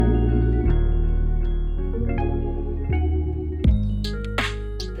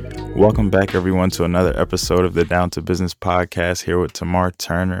Welcome back, everyone, to another episode of the Down to Business podcast here with Tamar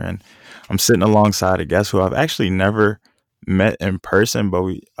Turner. And I'm sitting alongside a guest who I've actually never met in person,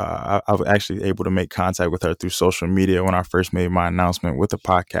 but I was actually able to make contact with her through social media when I first made my announcement with the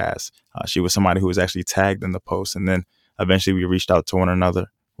podcast. She was somebody who was actually tagged in the post, and then eventually we reached out to one another.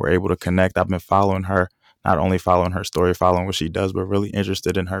 We're able to connect. I've been following her, not only following her story, following what she does, but really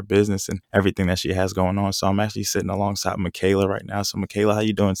interested in her business and everything that she has going on. So I'm actually sitting alongside Michaela right now. So Michaela, how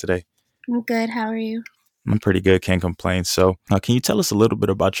you doing today? I'm good. How are you? I'm pretty good. Can't complain. So can you tell us a little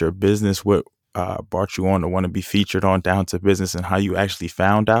bit about your business? What brought you on to want to be featured on Down to Business and how you actually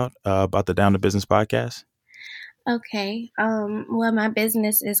found out about the Down to Business podcast? Okay. Well, my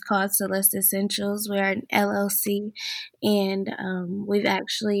business is called Celeste Essentials. We're an LLC, and we've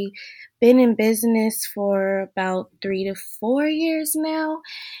actually been in business for about 3 to 4 years now.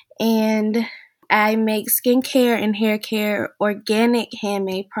 And I make skincare and hair care, organic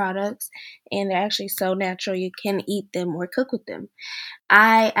handmade products, and they're actually so natural you can eat them or cook with them.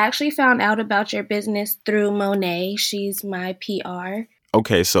 I actually found out about your business through Monet. She's my PR.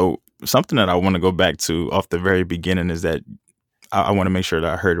 Okay, so something that I want to go back to off the very beginning is that I want to make sure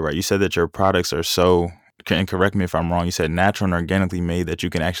that I heard it right. You said that your products are so, and correct me if I'm wrong, you said natural and organically made that you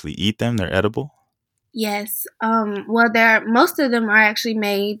can actually eat them. They're edible. Yes. Well, most of them are actually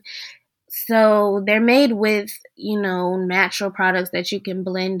made. So they're made with, natural products that you can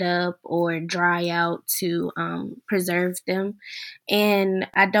blend up or dry out to preserve them. And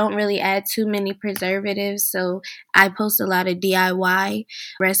I don't really add too many preservatives. So I post a lot of DIY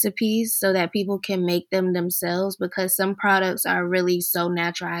recipes so that people can make them themselves because some products are really so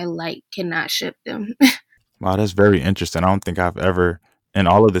natural. Cannot ship them. Wow, that's very interesting. I don't think I've ever, in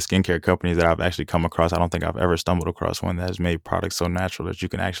all of the skincare companies that I've actually come across, I don't think I've ever stumbled across one that has made products so natural that you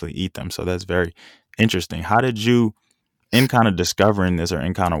can actually eat them. So that's very interesting. How did you, in kind of discovering this or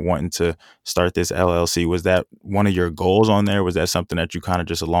in kind of wanting to start this LLC, was that one of your goals on there? Was that something that you kind of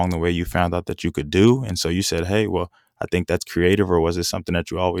just along the way you found out that you could do? And so you said, hey, well, I think that's creative, or was it something that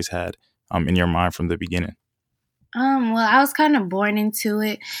you always had in your mind from the beginning? Well, I was kind of born into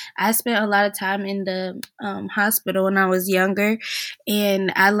it. I spent a lot of time in the hospital when I was younger,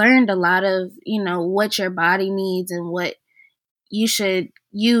 and I learned a lot of, what your body needs and what you should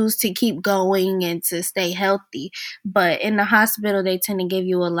use to keep going and to stay healthy. But in the hospital, they tend to give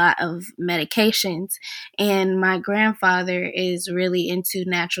you a lot of medications. And my grandfather is really into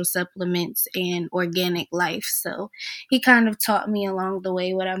natural supplements and organic life. So he kind of taught me along the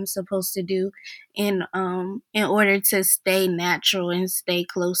way what I'm supposed to do in order to stay natural and stay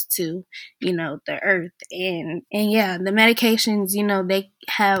close to, the earth. And yeah, the medications, they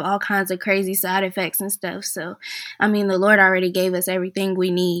have all kinds of crazy side effects and stuff. So I mean, the Lord already gave us everything we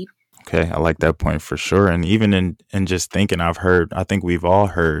need. Okay, I like that point for sure. And even in just thinking, I think we've all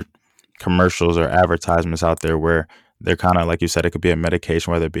heard commercials or advertisements out there where they're kind of like you said, it could be a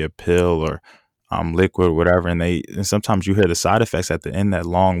medication, whether it be a pill or liquid, whatever. And sometimes you hear the side effects at the end, that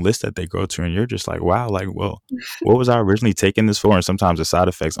long list that they go to, and you're just like, wow, like, well, what was I originally taking this for? And sometimes the side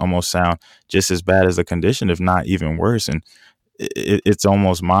effects almost sound just as bad as the condition, if not even worse. And it's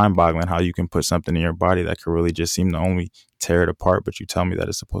almost mind boggling how you can put something in your body that could really just seem to only tear it apart, but you tell me that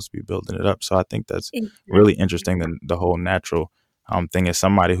it's supposed to be building it up. So I think that's really interesting, the whole natural thing. As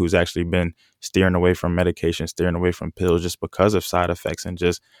somebody who's actually been steering away from medication, steering away from pills just because of side effects and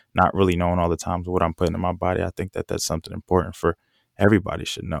just not really knowing all the times what I'm putting in my body, I think that that's something important for everybody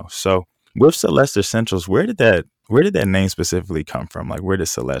should know. So with Celeste Essentials, where did that name specifically come from? Like, where did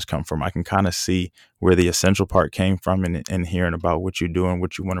Celeste come from? I can kind of see where the essential part came from and hearing about what you do and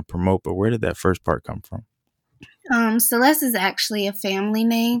what you want to promote, but where did that first part come from? Celeste is actually a family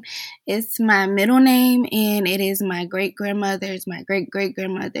name. It's my middle name, and it is my great grandmother's, my great great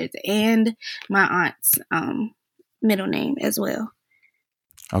grandmother's, and my aunt's middle name as well.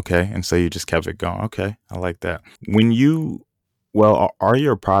 Okay, and so you just kept it going. Okay, I like that. Well, are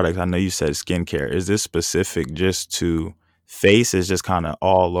your products, I know you said skincare, is this specific just to face? Is just kind of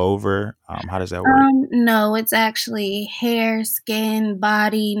all over? How does that work? No, it's actually hair, skin,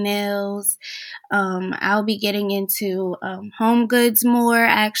 body, nails. I'll be getting into home goods more.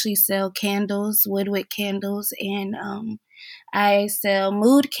 I actually sell candles, woodwick candles, and I sell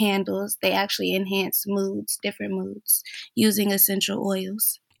mood candles. They actually enhance moods, different moods, using essential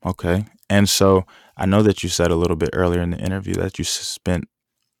oils. Okay. And so I know that you said a little bit earlier in the interview that you spent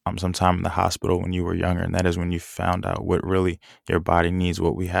some time in the hospital when you were younger, and that is when you found out what really your body needs,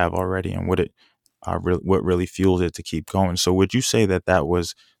 what we have already, and what really fuels it to keep going. So would you say that that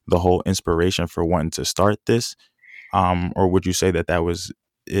was the whole inspiration for wanting to start this, or would you say that that was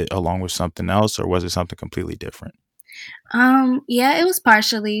it along with something else, or was it something completely different? Yeah, it was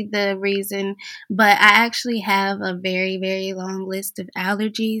partially the reason, but I actually have a very, very long list of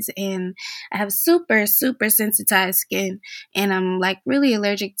allergies, and I have super, super sensitized skin, and I'm like really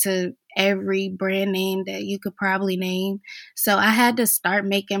allergic to every brand name that you could probably name. So I had to start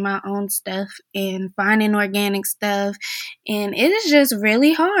making my own stuff and finding organic stuff, and it is just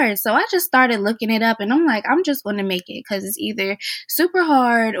really hard. So I just started looking it up, and I'm like, I'm just going to make it because it's either super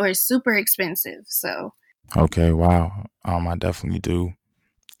hard or super expensive. So. Okay, wow. I definitely do.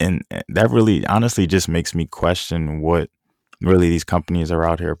 And that really honestly just makes me question what really these companies are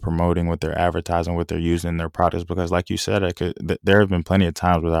out here promoting with their advertising, what they're using in their products. Because, like you said, there have been plenty of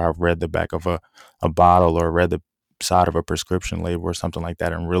times where I've read the back of a bottle or read the side of a prescription label or something like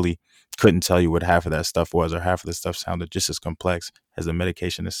that and really couldn't tell you what half of that stuff was, or half of the stuff sounded just as complex as the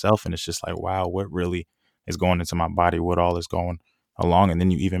medication itself. And it's just like, wow, what really is going into my body? What all is going along? And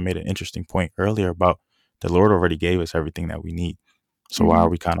then you even made an interesting point earlier about the Lord already gave us everything that we need. So why are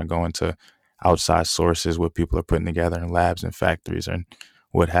Mhm. we kind of going to outside sources, what people are putting together in labs and factories and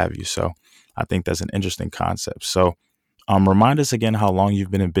what have you? So I think that's an interesting concept. So remind us again how long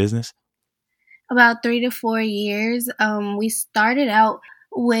you've been in business. About 3 to 4 years. We started out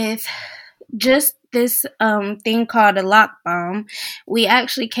with just this thing called a lock bomb. We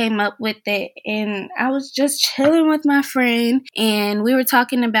actually came up with it, and I was just chilling with my friend, and we were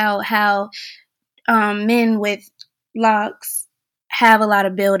talking about how men with locks have a lot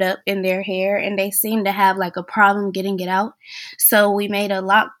of buildup in their hair and they seem to have like a problem getting it out. So we made a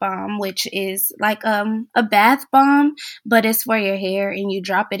lock balm, which is like a bath bomb, but it's for your hair, and you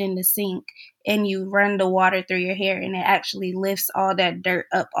drop it in the sink and you run the water through your hair, and it actually lifts all that dirt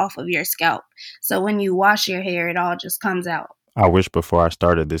up off of your scalp. So when you wash your hair, it all just comes out. I wish before I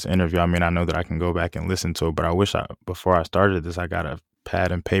started this interview, I mean, I know that I can go back and listen to it, but I wish before I started this, I got a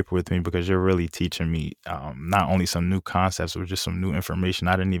pad and paper with me because you're really teaching me not only some new concepts, but just some new information.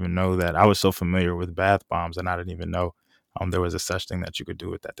 I didn't even know that. I was so familiar with bath bombs and I didn't even know there was a such thing that you could do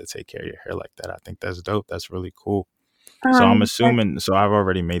with that to take care of your hair like that. I think that's dope. That's really cool. So I'm But assuming, so I've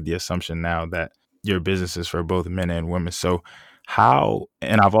already made the assumption now that your business is for both men and women. So how,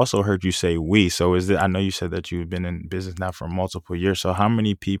 and I've also heard you say we, so is it, I know you said that you've been in business now for multiple years. So how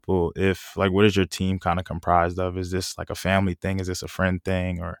many people, if like, what is your team kind of comprised of? Is this like a family thing? Is this a friend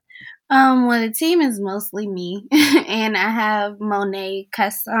thing or? Well, the team is mostly me, and I have Monet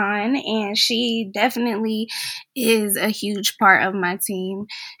Casson, and she definitely is a huge part of my team.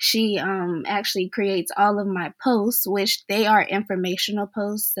 She actually creates all of my posts, which they are informational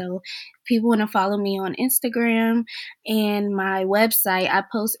posts. So people want to follow me on Instagram and my website. I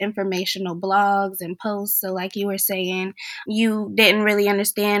post informational blogs and posts. So, like you were saying, you didn't really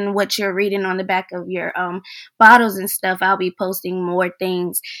understand what you're reading on the back of your bottles and stuff. I'll be posting more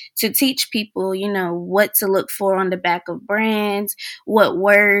things to teach people, what to look for on the back of brands, what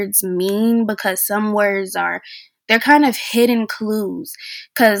words mean, because some words they're kind of hidden clues,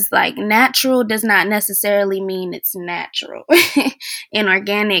 because like natural does not necessarily mean it's natural and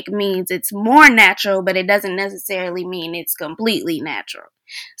organic means it's more natural, but it doesn't necessarily mean it's completely natural.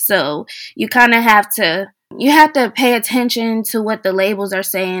 So you kind of have to pay attention to what the labels are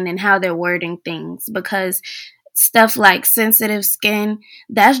saying and how they're wording things, because stuff like sensitive skin,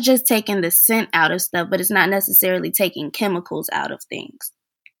 that's just taking the scent out of stuff, but it's not necessarily taking chemicals out of things.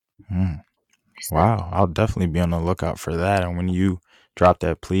 Hmm. So, Wow, I'll definitely be on the lookout for that. And when you drop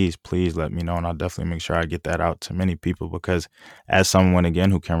that, please let me know, and I'll definitely make sure I get that out to many people because, as someone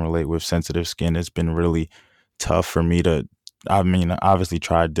again who can relate with sensitive skin, it's been really tough for me to. I mean, obviously,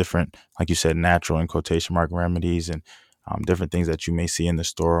 try different, like you said, natural in quotation mark remedies and different things that you may see in the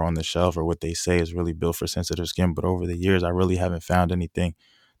store or on the shelf or what they say is really built for sensitive skin. But over the years, I really haven't found anything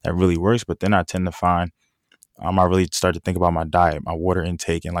that really works. But then I tend to find I really start to think about my diet, my water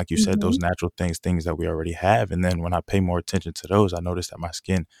intake, and like you said, those mhm. natural things that we already have. And then when I pay more attention to those, I notice that my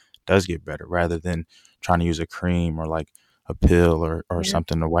skin does get better rather than trying to use a cream or like a pill or Yeah.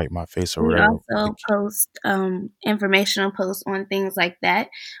 something to wipe my face or We whatever. also post informational posts on things like that.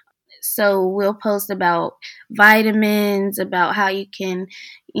 So we'll post about vitamins, about how you can,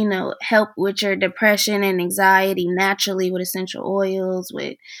 help with your depression and anxiety naturally with essential oils,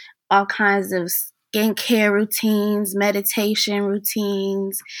 with all kinds of skincare routines, meditation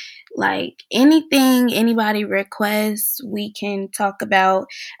routines, like anything anybody requests, we can talk about.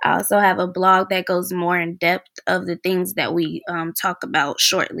 I also have a blog that goes more in depth of the things that we talk about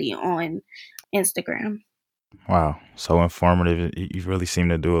shortly on Instagram. Wow, so informative. You really seem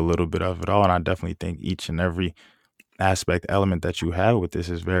to do a little bit of it all. And I definitely think each and every aspect element that you have with this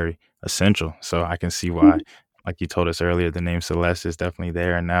is very essential. So I can see why, like you told us earlier, the name Celeste is definitely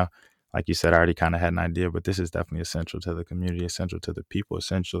there. And now, like you said, I already kind of had an idea, but this is definitely essential to the community, essential to the people,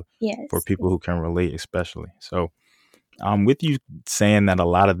 essential for Yes. people who can relate, especially. So, with you saying that a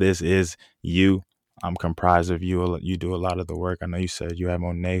lot of this is you, comprised of you. You do a lot of the work. I know you said you have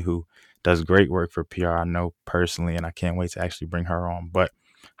Monet who does great work for PR. I know personally, and I can't wait to actually bring her on. But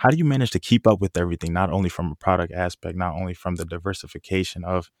how do you manage to keep up with everything, not only from a product aspect, not only from the diversification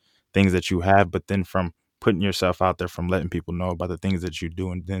of things that you have, but then from putting yourself out there, from letting people know about the things that you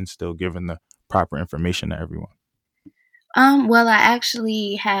do, and then still giving the proper information to everyone? Well, I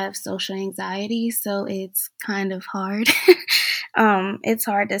actually have social anxiety, so it's kind of hard. It's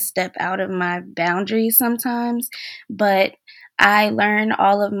hard to step out of my boundaries sometimes, but I learn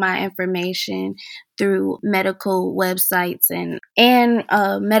all of my information through medical websites and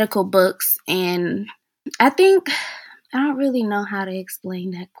medical books, and I think I don't really know how to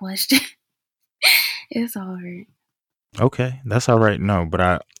explain that question. It's hard. Okay, that's all right. No,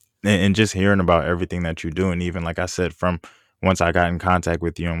 but and just hearing about everything that you do, and even like I said, from once I got in contact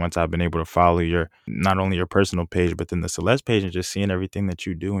with you, and once I've been able to follow your not only your personal page, but then the Celeste page, and just seeing everything that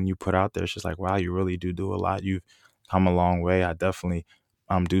you do and you put out there, it's just like, wow, you really do a lot. You've come a long way. I definitely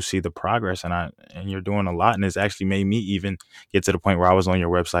do see the progress, and you're doing a lot, and it's actually made me even get to the point where I was on your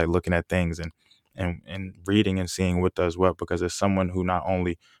website looking at things and reading and seeing what does what, because as someone who not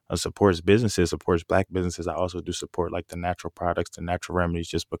only supports businesses, supports Black businesses, I also do support like the natural products, the natural remedies,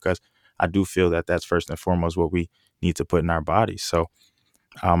 just because I do feel that that's first and foremost what we need to put in our bodies. So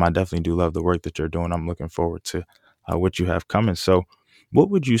I definitely do love the work that you're doing. I'm looking forward to what you have coming. So what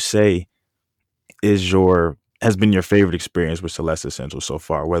would you say is your has been your favorite experience with Celeste Essentials so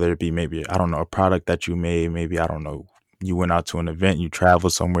far? Whether it be maybe, I don't know, a product that you made, maybe, I don't know, you went out to an event, you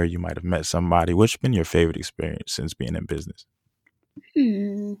traveled somewhere, you might have met somebody. What's been your favorite experience since being in business?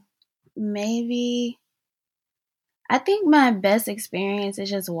 Hmm, maybe I think my best experience is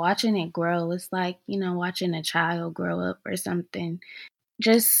just watching it grow. It's like, watching a child grow up or something.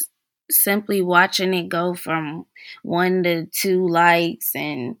 Just simply watching it go from 1 to 2 likes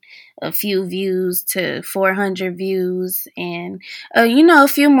and a few views to 400 views and, a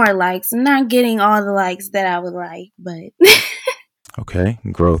few more likes. I'm not getting all the likes that I would like, but Okay,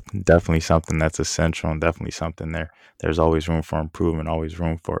 growth, definitely something that's essential, and definitely something there's always room for improvement, always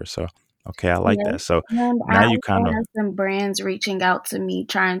room for it. So, okay, I like yes. that. So And now I you also kind of have some brands reaching out to me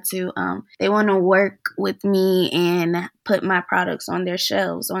trying to they want to work with me and put my products on their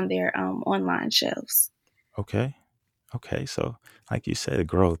shelves, on their online shelves. okay. Okay, so like you said,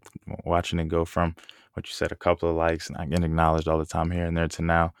 growth, watching it go from what you said, a couple of likes, not getting acknowledged all the time here and there, to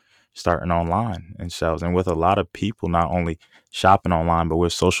now starting online and shelves. And with a lot of people not only shopping online, but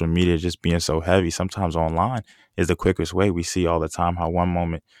with social media just being so heavy, sometimes online is the quickest way. We see all the time how one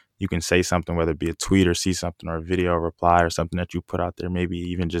moment you can say something, whether it be a tweet or see something or a video or reply or something that you put out there, maybe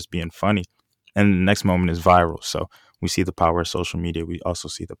even just being funny. And the next moment is viral. So we see the power of social media. We also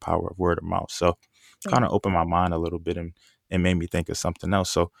see the power of word of mouth. So kind of opened my mind a little bit and made me think of something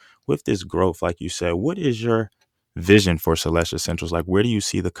else. So with this growth, like you said, what is your vision for Celeste Essentials? Like, where do you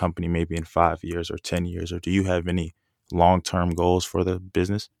see the company maybe in 5 years or 10 years, or do you have any long-term goals for the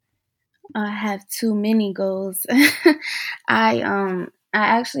business? I have too many goals. I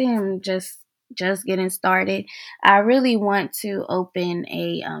actually am just getting started. I really want to open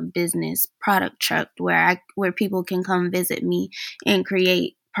a business product truck where people can come visit me and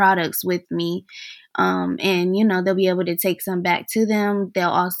create products with me. And they'll be able to take some back to them. They'll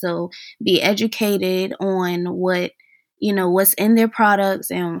also be educated on what's in their products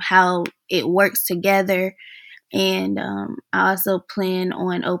and how it works together, and I also plan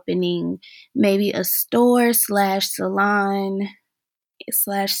on opening maybe a store slash salon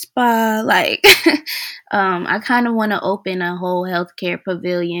slash spa. Like, I kind of want to open a whole healthcare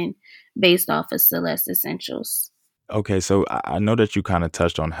pavilion based off of Celeste Essentials. Okay, so I know that you kind of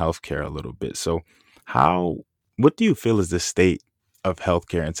touched on healthcare a little bit. So, how, what do you feel is the state of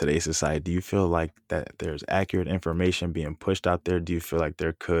healthcare in today's society? Do you feel like that there's accurate information being pushed out there? Do you feel like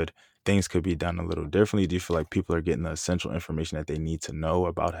things could be done a little differently? Do you feel like people are getting the essential information that they need to know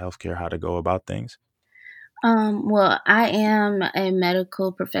about healthcare, how to go about things? Well, I am a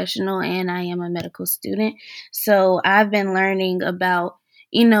medical professional and I am a medical student. So I've been learning about,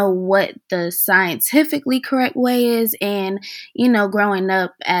 what the scientifically correct way is. And, growing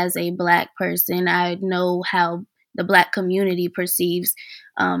up as a Black person, I know how the Black community perceives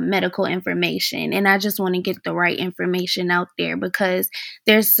medical information. And I just want to get the right information out there because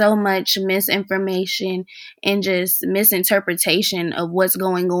there's so much misinformation and just misinterpretation of what's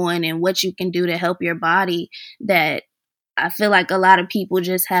going on and what you can do to help your body that I feel like a lot of people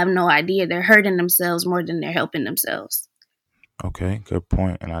just have no idea. They're hurting themselves more than they're helping themselves. Okay, good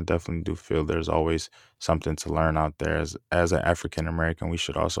point. And I definitely do feel there's always something to learn out there. As an African American, we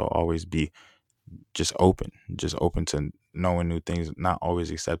should also always be just open to knowing new things, not always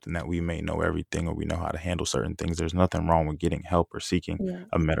accepting that we may know everything or we know how to handle certain things. There's nothing wrong with getting help or seeking Yeah.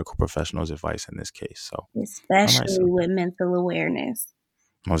 a medical professional's advice in this case. So, all right, Especially so with mental awareness.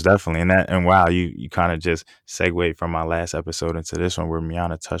 most definitely. And wow, you kind of just segued from my last episode into this one where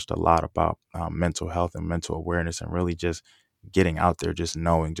Miana touched a lot about mental health and mental awareness and really just getting out there, just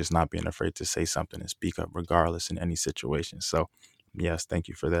knowing, just not being afraid to say something and speak up regardless in any situation. So, yes, thank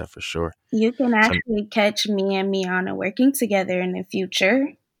you for that for sure. You can So, actually catch me and Miana working together in the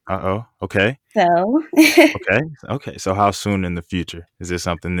future. okay. So, Okay. Okay. So how soon in the future? Is this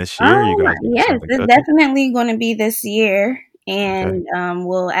something this year? You guys got yes, something it's cooking? definitely going to be this year. Okay. And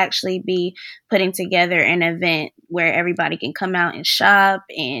we'll actually be putting together an event where everybody can come out and shop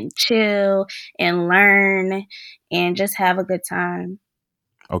and chill and learn and just have a good time.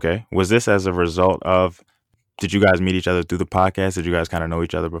 Okay. Was this as a result of, did you guys meet each other through the podcast? Did you guys kind of know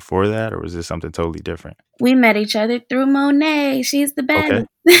each other before that? Or was this something totally different? We met each other through Monet. She's the best.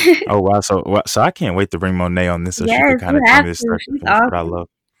 Okay. Oh, wow. So I can't wait to bring Monet on this so she could Yes, kind you of tell have me the to. start to She's finish what I awesome. love.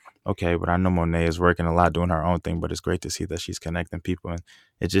 Okay, but I know Monet is working a lot, doing her own thing, but it's great to see that she's connecting people. And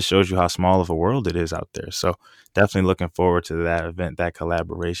it just shows you how small of a world it is out there. So definitely looking forward to that event, that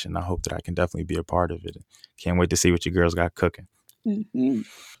collaboration. I hope that I can definitely be a part of it. Can't wait to see what you girls got cooking. Mm-hmm.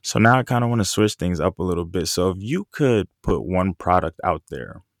 So now I kind of want to switch things up a little bit. So if you could put one product out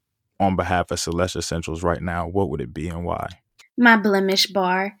there on behalf of Celestial Essentials right now, what would it be and why? My blemish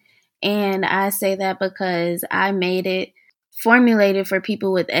bar. And I say that because I made it formulated for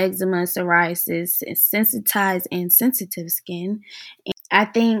people with eczema, psoriasis, sensitized and sensitive skin. I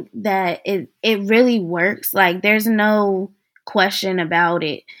think that it really works. Like there's no question about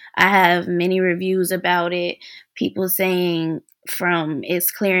it. I have many reviews about it. People saying from it's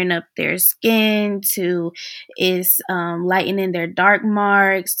clearing up their skin to it's lightening their dark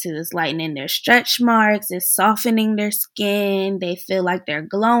marks to it's lightening their stretch marks. It's softening their skin. They feel like they're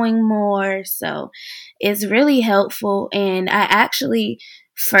glowing more. So it's really helpful. And I actually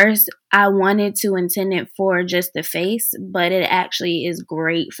first I wanted to intend it for just the face, but it actually is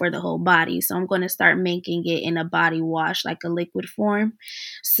great for the whole body. So I'm going to start making it in a body wash, like a liquid form,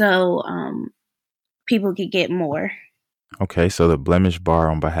 so people could get more. Okay, so the blemish bar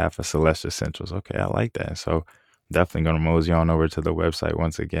on behalf of Celestial Essentials. Okay, I like that. So definitely gonna mosey on over to the website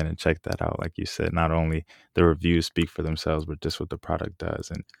once again and check that out. Like you said, not only the reviews speak for themselves, but just what the product does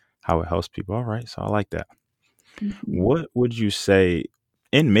and how it helps people. All right, so I like that. Mhm. What would you say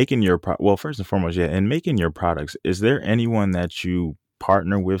in making your well, first and foremost, yeah, in making your products, is there anyone that you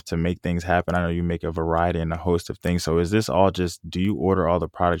partner with to make things happen? I know you make a variety and a host of things. So is this all just, do you order all the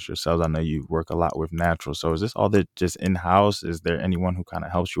products yourselves? I know you work a lot with natural. So is this all that just in-house? Is there anyone who kind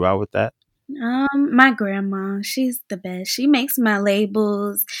of helps you out with that? My grandma, she's the best. She makes my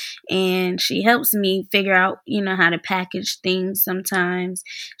labels and she helps me figure out, how to package things sometimes.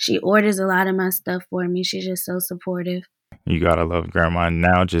 She orders a lot of my stuff for me. She's just so supportive. You gotta love grandma.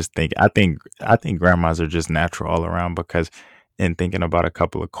 Now just I think grandmas are just natural all around because in thinking about a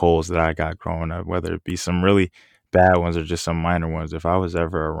couple of colds that I got growing up, whether it be some really bad ones or just some minor ones, if I was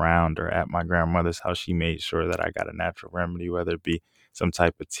ever around or at my grandmother's house, she made sure that I got a natural remedy, whether it be some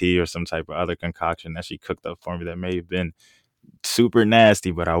type of tea or some type of other concoction that she cooked up for me that may have been super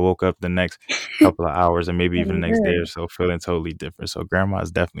nasty, but I woke up the next couple of hours and maybe even Feeling the next day or good. so feeling totally different. So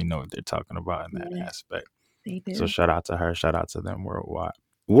grandmas definitely know what they're talking about in that Yes, aspect. they So do. shout out to her, shout out to them worldwide.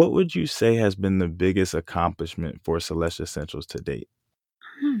 What would you say has been the biggest accomplishment for Celestial Essentials to date?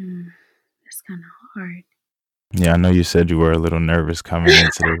 That's kind of hard. Yeah, I know you said you were a little nervous coming into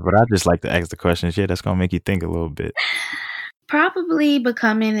this, but I just like to ask the questions. Yeah, that's gonna make you think a little bit. Probably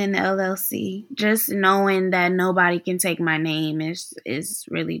becoming an LLC. Just knowing that nobody can take my name is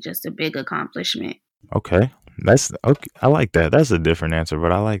really just a big accomplishment. Okay. That's okay. I like that. That's a different answer,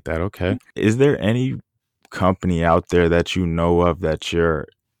 but I like that. Okay. Is there any company out there that you know of that you're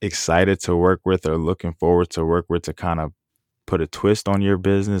excited to work with or looking forward to work with to kind of put a twist on your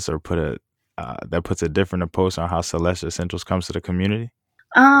business or put a that puts a different approach on how Celestial Essentials comes to the community?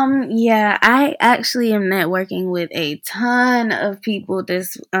 Yeah, I actually am networking with a ton of people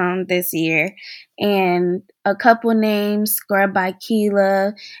this year, and a couple names: Scrub by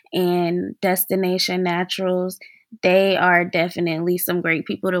Keela and Destination Naturals. They are definitely some great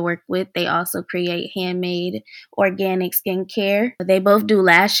people to work with. They also create handmade organic skincare. They both do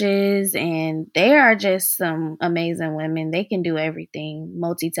lashes, and they are just some amazing women. They can do everything,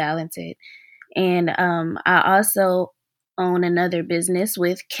 multi talented. And I also own another business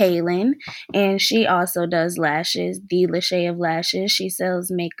with Kaylin, and she also does lashes, the Lachey of Lashes. She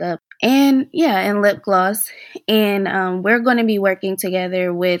sells makeup and yeah, and lip gloss. And we're going to be working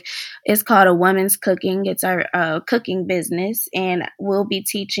together with, it's called A Woman's Cooking. It's our cooking business, and we'll be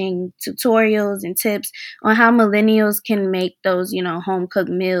teaching tutorials and tips on how millennials can make those, home cooked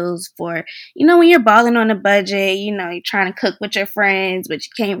meals for, when you're balling on a budget, you're trying to cook with your friends, but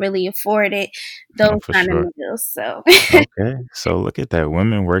you can't really afford it, Oh, those for kind of sure. meals. So, Okay, so look at that,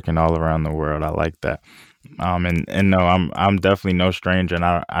 women working all around the world. I like that. And no, I'm definitely no stranger, and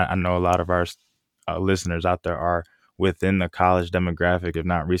I know a lot of our listeners out there are within the college demographic, if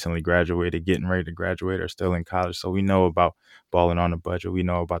not recently graduated, getting ready to graduate, or still in college. So we know about balling on a budget. We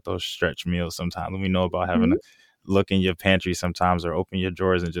know about those stretch meals sometimes. We know about having to mhm, look in your pantry sometimes, or open your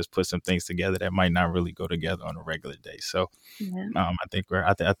drawers and just put some things together that might not really go together on a regular day. So yeah.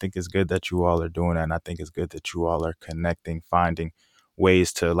 I think it's good that you all are doing that, and I think it's good that you all are connecting, finding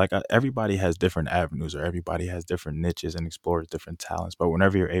ways to everybody has different avenues, or everybody has different niches and explores different talents. But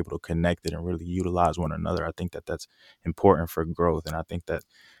whenever you're able to connect it and really utilize one another, I think that that's important for growth, and I think that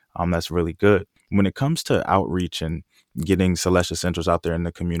that's really good. When it comes to outreach and getting Celeste Essentials out there in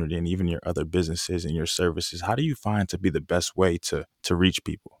the community, and even your other businesses and your services, how do you find to be the best way to reach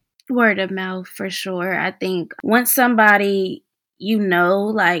people? Word of mouth for sure. I think once somebody,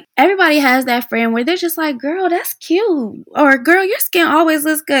 like everybody has that friend where they're just like, girl, that's cute. Or girl, your skin always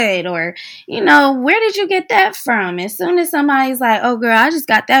looks good. Or, where did you get that from? As soon as somebody's like, oh, girl, I just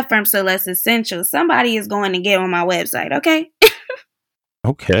got that from Celeste Essentials, somebody is going to get on my website. Okay.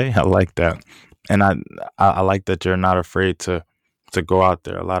 Okay, I like that, and I like that you're not afraid to go out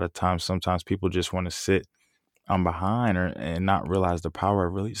there. A lot of times, sometimes people just want to sit behind, or and not realize the power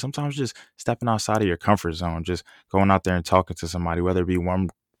of really sometimes just stepping outside of your comfort zone, just going out there and talking to somebody, whether it be one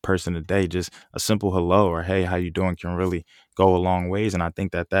person a day, just a simple hello or hey, how you doing, can really go a long ways. And I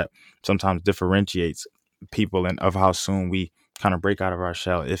think that that sometimes differentiates people, and of how soon we kind of break out of our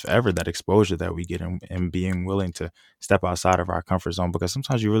shell, if ever, that exposure that we get, and being willing to step outside of our comfort zone, because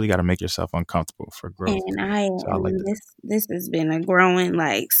sometimes you really got to make yourself uncomfortable for growth. And I So I like am this has been a growing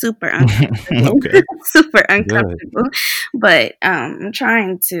like super that. uncomfortable, Okay, super good. uncomfortable. But I'm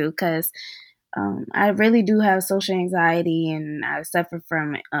trying to because I really do have social anxiety and I suffer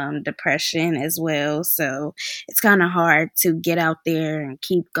from depression as well. So it's kind of hard to get out there and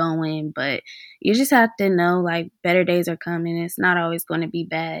keep going. But you just have to know like better days are coming. It's not always going to be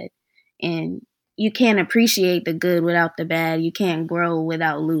bad. And you can't appreciate the good without the bad. You can't grow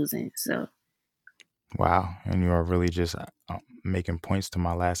without losing. So, Wow. And you are really just making points to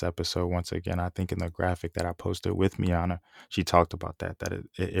my last episode. Once again, I think in the graphic that I posted with Miana, she talked about that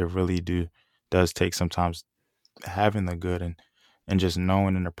it really does take sometimes having the good, and just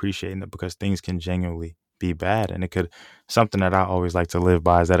knowing and appreciating it, because things can genuinely be bad. And it could, something that I always like to live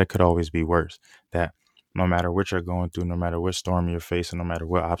by is that it could always be worse. That no matter what you're going through, no matter what storm you're facing, no matter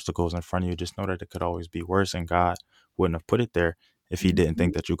what obstacles in front of you, just know that it could always be worse. And God wouldn't have put it there if he didn't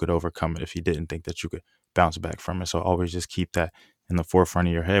think mhm. that you could overcome it, if he didn't think that you could bounce back from it. So always just keep that in the forefront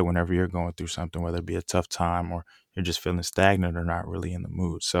of your head whenever you're going through something, whether it be a tough time, or you're just feeling stagnant or not really in the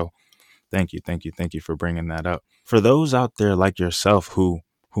mood. So thank you, thank you, thank you for bringing that up. For those out there like yourself who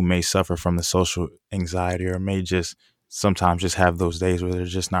may suffer from the social anxiety, or may just sometimes just have those days where they're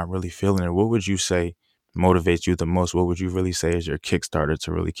just not really feeling it, what would you say motivates you the most? What would you really say is your Kickstarter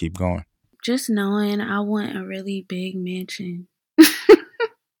to really keep going? Just knowing I want a really big mansion.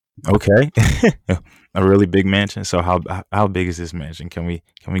 Okay, a really big mansion. So how big is this mansion? Can we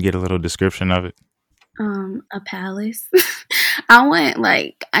get a little description of it? A palace. I want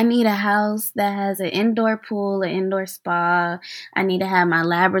like I need a house that has an indoor pool, an indoor spa. I need to have my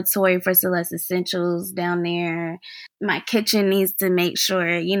laboratory for Celeste Essentials down there. My kitchen needs to make sure,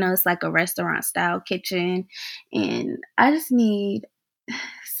 it's like a restaurant style kitchen. And I just need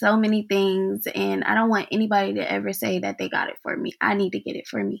so many things and I don't want anybody to ever say that they got it for me. I need to get it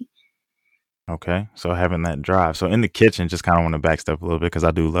for me. Okay, so having that drive. So in the kitchen, just kind of want to backstep a little bit, because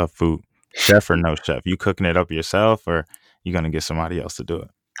I do love food. Chef or no chef? You cooking it up yourself, or you gonna get somebody else to do it?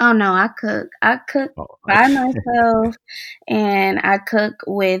 Oh no, I cook. I cook Oh, by okay. myself and I cook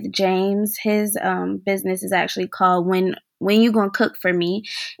with James. His business is actually called When You Gonna Cook for Me.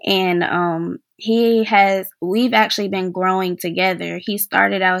 And we've actually been growing together. He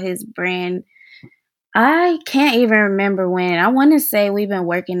started out his brand, I can't even remember when. I want to say we've been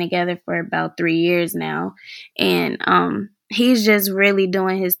working together for about 3 years now. And he's just really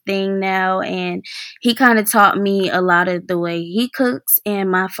doing his thing now. And he kind of taught me a lot of the way he cooks. And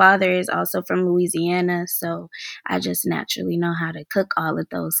my father is also from Louisiana. So I just naturally know how to cook all of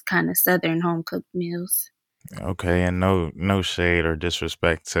those kind of Southern home cooked meals. Okay, and no shade or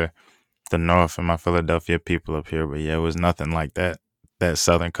disrespect to the North and my Philadelphia people up here, but yeah, it was nothing like that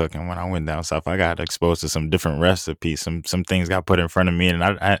Southern cooking when I went down south. I got exposed to some different recipes. Some things got put in front of me, and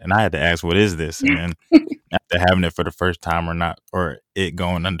I had to ask, "What is this?" And then after having it for the first time, or not, or it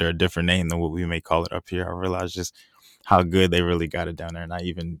going under a different name than what we may call it up here, I realized just how good they really got it down there. And I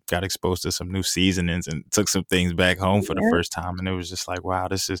even got exposed to some new seasonings and took some things back home for the Yeah. first time, and it was just like, wow,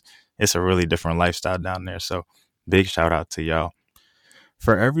 it's a really different lifestyle down there. So big shout out to y'all.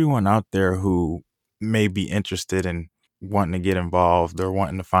 For everyone out there who may be interested in wanting to get involved or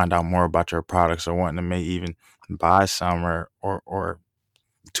wanting to find out more about your products or wanting to may even buy some or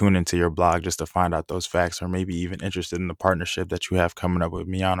tune into your blog just to find out those facts or maybe even interested in the partnership that you have coming up with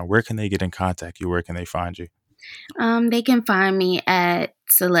Miana, where can they get in contact you? Where can they find you? They can find me at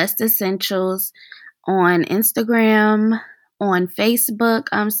Celeste Essentials on Instagram, on Facebook.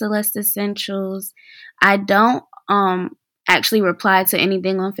 I'm Celeste Essentials. I don't actually reply to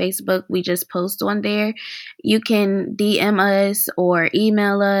anything on Facebook. We just post on there. You can DM us or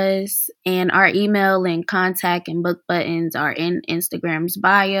email us, and our email and contact and book buttons are in Instagram's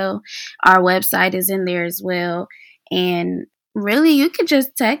bio. Our website is in there as well. And really, you could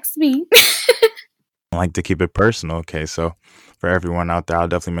just text me. I like to keep it personal. Okay, so for everyone out there, I'll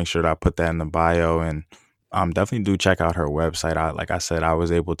definitely make sure that I put that in the bio and definitely do check out her website. Like I said, I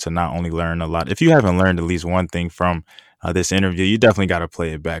was able to not only learn a lot. If you haven't learned at least one thing from this interview, you definitely got to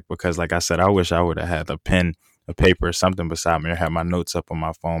play it back because, like I said, I wish I would have had a pen, a paper, or something beside me or had my notes up on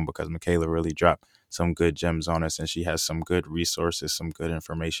my phone because Michaela really dropped some good gems on us and she has some good resources, some good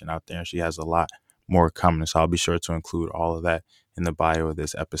information out there, and she has a lot more coming. So I'll be sure to include all of that in the bio of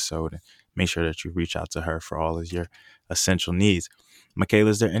this episode. Make sure that you reach out to her for all of your essential needs.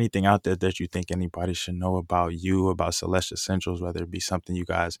 Michaela, is there anything out there that you think anybody should know about you, about Celeste Essentials, whether it be something you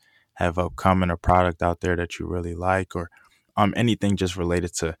guys have upcoming, a product out there that you really like, or anything just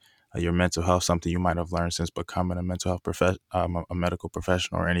related to your mental health, something you might have learned since becoming a mental health a medical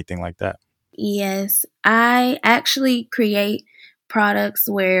professional, or anything like that? Yes, I actually create products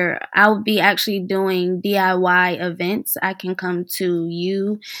where I would be actually doing DIY events. I can come to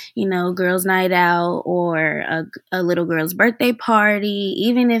you, girls' night out or a little girl's birthday party.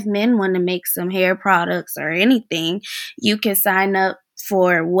 Even if men want to make some hair products or anything, you can sign up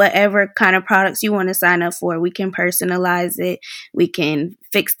for whatever kind of products you want to sign up for. We can personalize it. We can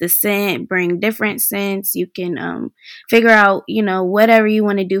fix the scent, bring different scents. You can figure out, whatever you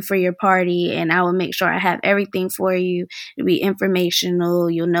want to do for your party. And I will make sure I have everything for you. It'll be informational.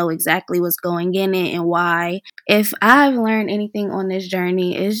 You'll know exactly what's going in it and why. If I've learned anything on this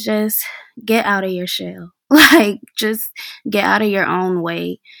journey, it's just get out of your shell. Like, just get out of your own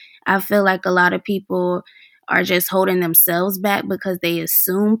way. I feel like a lot of people are just holding themselves back because they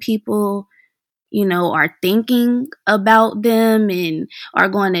assume people are thinking about them and are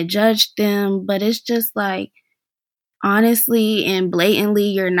going to judge them. But it's just like, honestly and blatantly,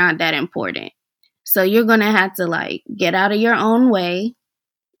 you're not that important. So you're going to have to like get out of your own way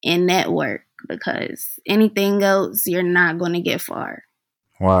and network because anything else, you're not going to get far.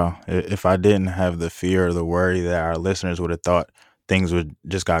 Wow. If I didn't have the fear or the worry that our listeners would have thought things would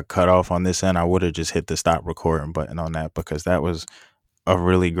just got cut off on this end, I would have just hit the stop recording button on that because that was a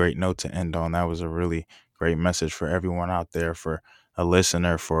really great note to end on. That was a really great message for everyone out there, for a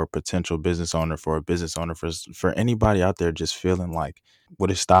listener, for a potential business owner, for a business owner, for anybody out there just feeling like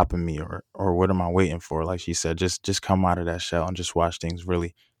what is stopping me or what am I waiting for? Like she said, just come out of that shell and just watch things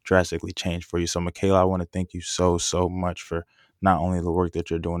really drastically change for you. So Michaela, I want to thank you so much for not only the work that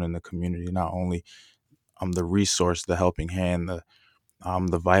you're doing in the community, not only the resource, the helping hand, the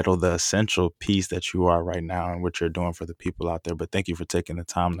vital, the essential piece that you are right now and what you're doing for the people out there. But thank you for taking the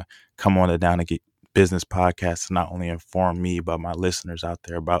time to come on the Down to Get Business podcast to not only inform me, but my listeners out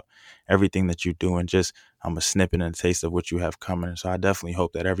there about everything that you do and just a snippet and a taste of what you have coming. And so I definitely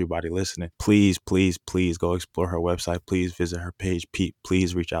hope that everybody listening, please go explore her website. Please visit her page.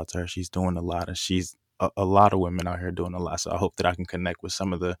 Please reach out to her. She's doing a lot and she's a lot of women out here doing a lot. So I hope that I can connect with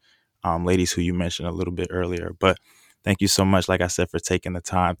some of the ladies who you mentioned a little bit earlier. But thank you so much, like I said, for taking the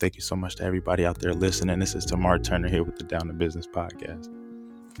time. Thank you so much to everybody out there listening. This is Tamar Turner here with the Down to Business podcast.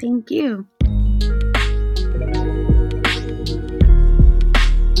 Thank you.